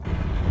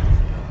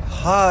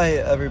Hi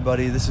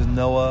everybody, this is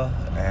Noah,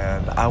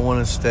 and I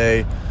want to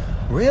stay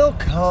real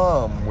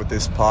calm with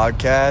this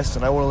podcast,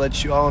 and I want to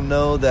let you all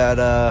know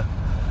that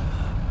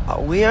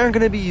we aren't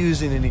going to be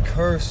using any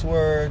curse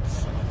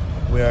words.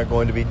 We aren't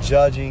going to be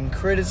judging,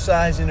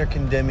 criticizing, or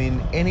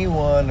condemning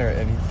anyone or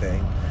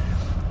anything.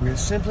 We're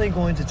simply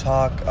going to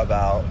talk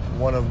about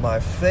one of my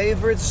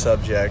favorite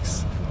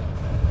subjects,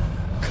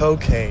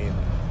 cocaine.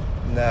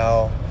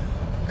 Now,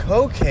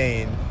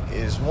 cocaine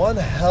is one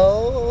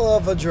hell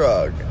of a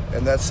drug,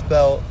 and that's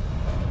spelled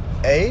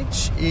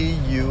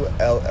Heullve.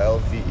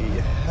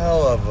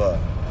 Hell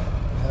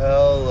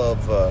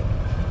of a.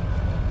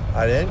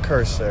 I didn't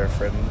curse there,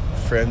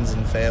 friends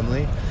and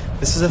family.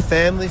 This is a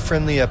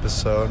family-friendly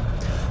episode.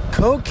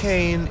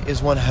 Cocaine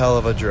is one hell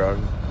of a drug.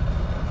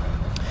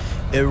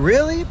 It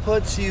really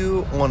puts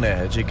you on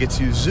edge. It gets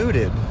you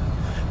zooted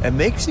and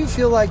makes you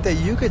feel like that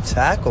you could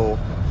tackle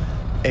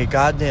a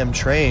goddamn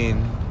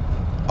train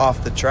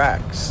off the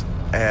tracks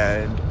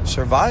and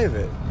survive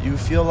it. You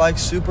feel like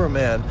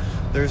Superman.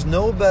 There's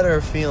no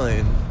better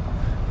feeling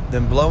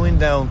than blowing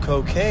down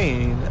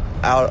cocaine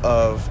out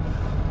of,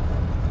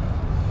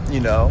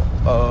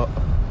 how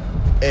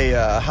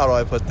do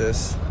I put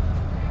this?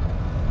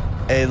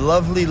 A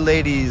lovely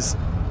lady's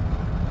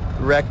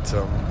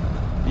rectum.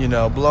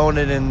 Blowing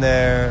it in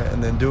there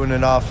and then doing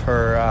it off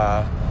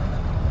her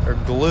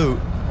glute.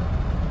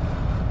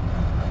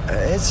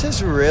 It's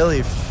just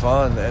really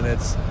fun, and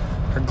it's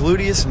her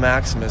gluteus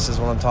maximus is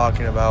what I'm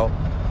talking about.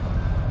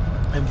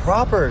 In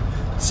proper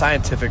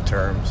scientific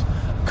terms,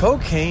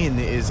 cocaine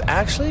is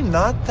actually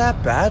not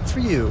that bad for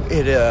you.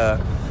 It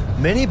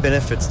many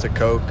benefits to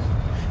coke.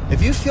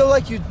 If you feel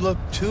like you look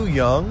too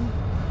young,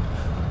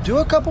 do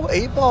a couple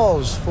 8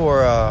 balls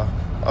for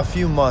a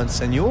few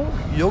months, and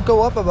you'll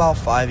go up about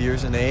 5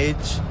 years in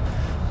age,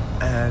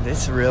 and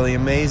it's really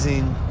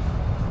amazing.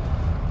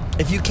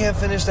 If you can't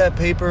finish that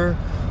paper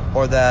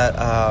or that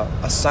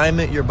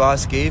assignment your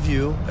boss gave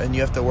you and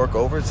you have to work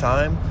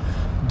overtime,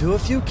 do a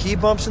few key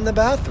bumps in the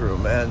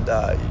bathroom, and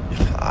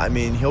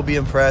he'll be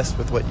impressed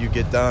with what you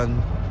get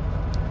done.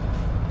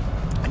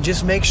 And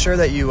just make sure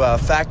that you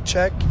fact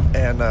check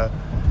and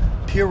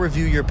peer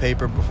review your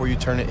paper before you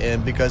turn it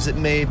in, because it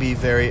may be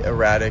very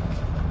erratic.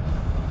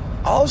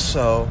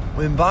 Also,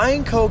 when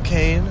buying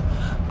cocaine,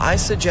 I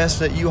suggest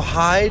that you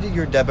hide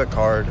your debit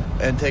card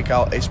and take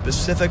out a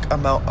specific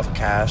amount of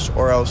cash,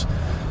 or else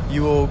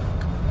you will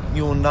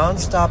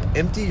nonstop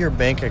empty your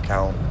bank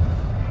account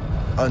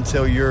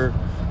until you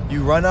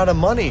run out of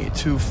money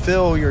to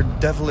fill your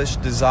devilish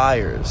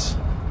desires.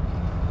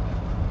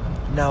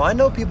 Now, I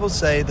know people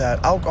say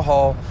that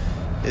alcohol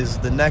is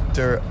the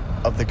nectar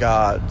of the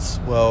gods.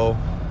 Well,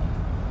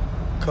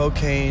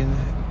 cocaine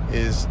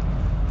is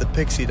the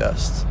pixie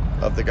dust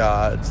of the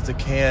gods, the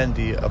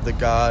candy of the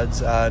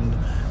gods, and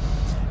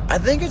I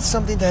think it's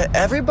something that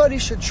everybody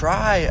should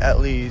try at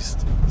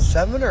least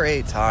 7 or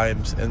 8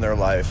 times in their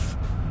life,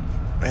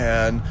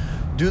 and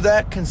do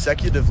that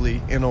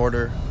consecutively in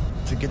order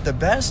to get the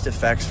best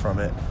effects from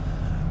it.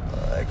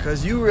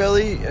 Because you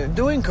really,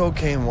 doing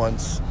cocaine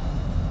once,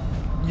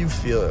 you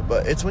feel it,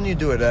 but it's when you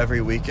do it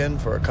every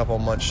weekend for a couple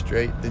months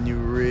straight, then you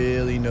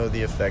really know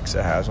the effects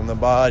it has on the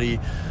body.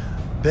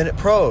 Bennett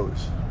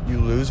pros: you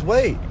lose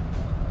weight.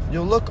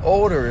 You'll look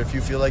older if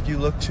you feel like you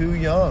look too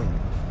young.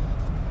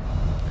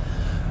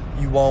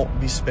 You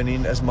won't be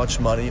spending as much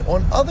money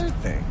on other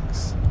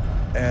things.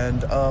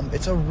 And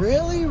it's a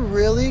really,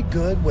 really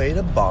good way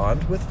to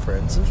bond with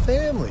friends and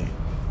family.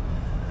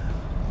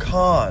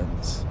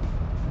 Cons: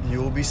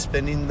 you will be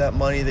spending that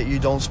money that you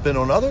don't spend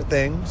on other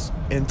things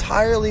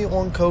entirely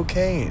on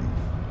cocaine.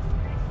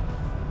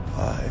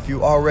 If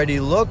you already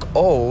look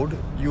old,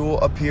 you will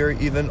appear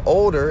even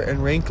older and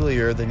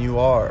wrinklier than you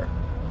are.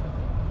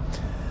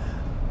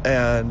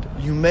 And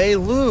you may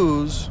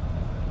lose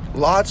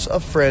lots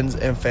of friends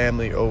and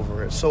family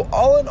over it. So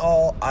all in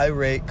all, I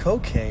rate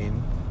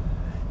cocaine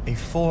a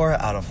 4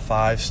 out of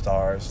 5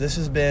 stars. This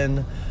has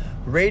been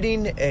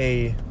Rating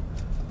a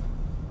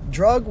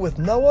Drug with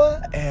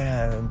Noah,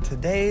 and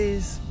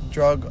today's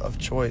drug of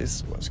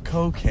choice was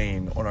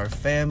cocaine on our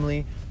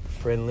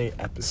family-friendly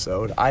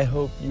episode. I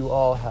hope you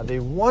all have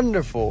a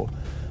wonderful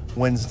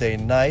Wednesday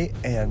night,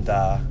 and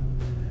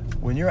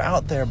when you're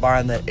out there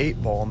buying that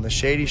 8 ball on the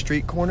shady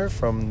street corner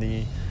from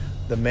the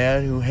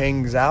man who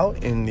hangs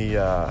out in the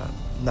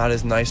not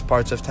as nice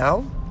parts of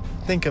town,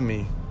 think of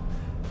me,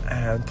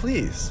 and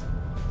please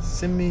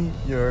send me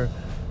your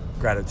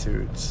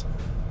gratitudes.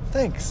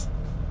 Thanks.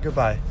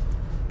 Goodbye.